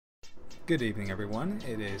Good evening, everyone.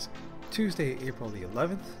 It is Tuesday, April the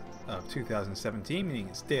 11th of 2017, meaning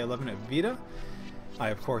it's day 11 of VEDA. I,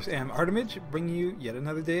 of course, am Artimage, bringing you yet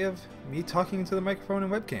another day of me talking into the microphone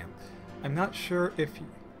and webcam. I'm not sure if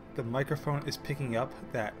the microphone is picking up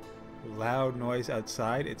that loud noise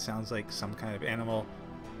outside. It sounds like some kind of animal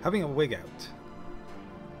having a wig out.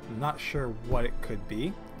 I'm not sure what it could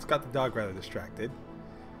be. It's got the dog rather distracted.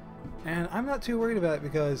 And I'm not too worried about it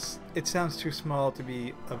because it sounds too small to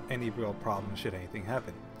be of any real problem should anything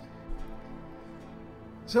happen.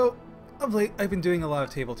 So, of late, I've been doing a lot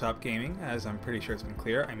of tabletop gaming, as I'm pretty sure it's been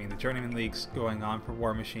clear. I mean, the Journeyman League's going on for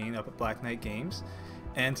War Machine up at Black Knight Games.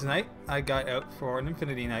 And tonight, I got out for an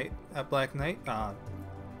Infinity Night at Black Knight.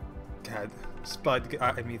 Had Spud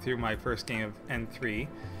got me through my first game of N3.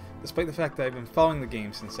 Despite the fact that I've been following the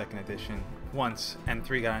game since 2nd edition, once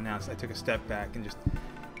N3 got announced, I took a step back and just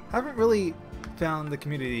haven't really found the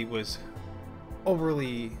community was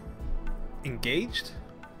overly engaged.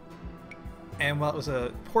 And while it was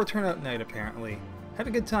a poor turnout night, apparently, had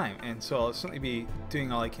a good time, and so I'll certainly be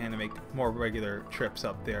doing all I can to make more regular trips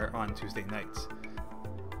up there on Tuesday nights.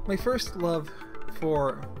 My first love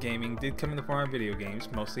for gaming did come in the form of video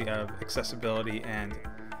games, mostly out of accessibility and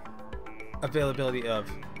availability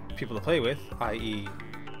of people to play with, i.e.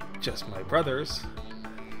 just my brothers,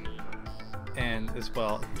 and as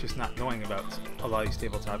well just not knowing about a lot of these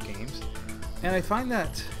tabletop games. And I find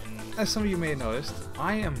that, as some of you may have noticed,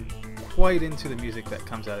 I am quite into the music that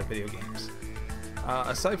comes out of video games.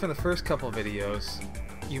 Aside from the first couple of videos,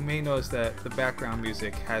 you may notice that the background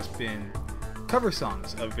music has been cover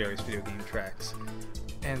songs of various video game tracks,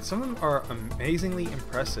 and some of them are amazingly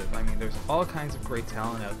impressive. I mean, there's all kinds of great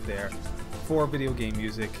talent out there for video game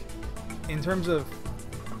music in terms of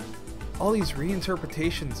all these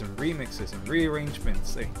reinterpretations and remixes and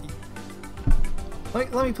rearrangements.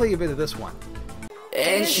 Let me play you a bit of this one.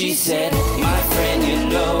 And she said, my friend, you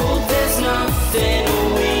know there's nothing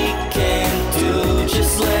we can do,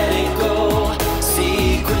 just let it go.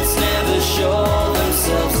 Secrets never show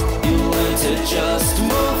themselves. You learn to just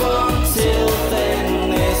move on. Till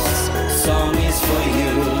then, this song is for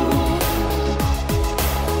you.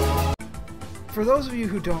 For those of you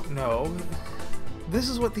who don't know, this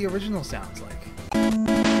is what the original sounds like.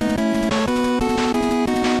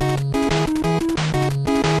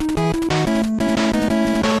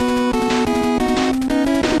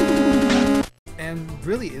 And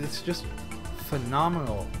really, it's just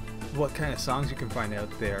phenomenal what kind of songs you can find out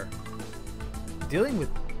there dealing with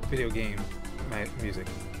video game music.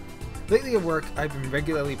 Lately at work, I've been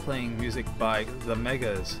regularly playing music by the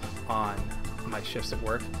Megas on my shifts at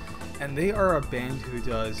work, and they are a band who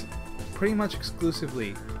does pretty much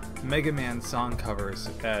exclusively Mega Man song covers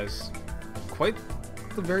as quite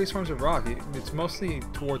the various forms of rock. It's mostly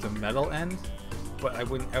towards a metal end, but I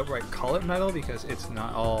wouldn't outright call it metal because it's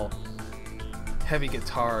not all heavy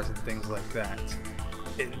guitars and things like that.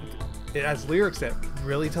 It has lyrics that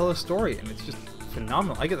really tell a story, and it's just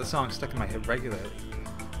phenomenal. I get the song stuck in my head regularly.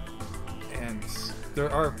 And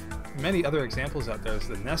there are many other examples out there. There's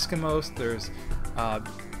the Neskimos, there's a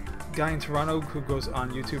guy in Toronto who goes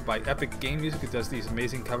on YouTube by Epic Game Music who does these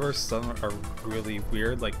amazing covers. Some are really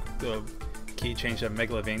weird, like the key change of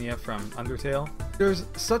Megalovania from Undertale. There's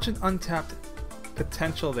such an untapped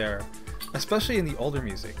potential there, especially in the older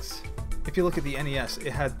musics. If you look at the NES,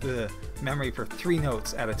 it had the memory for 3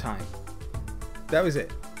 notes at a time. That was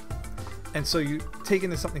it. And so you take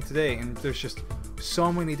into something today, and there's just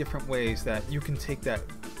so many different ways that you can take that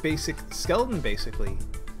basic skeleton, basically,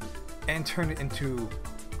 and turn it into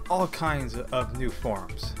all kinds of new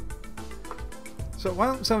forms. So why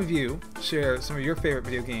don't some of you share some of your favorite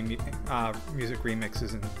video game music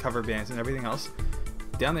remixes and cover bands and everything else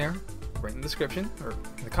down there, right in the description, or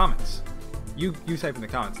in the comments. You type in the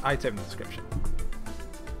comments, I type in the description.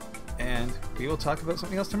 And we will talk about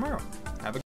something else tomorrow. Have a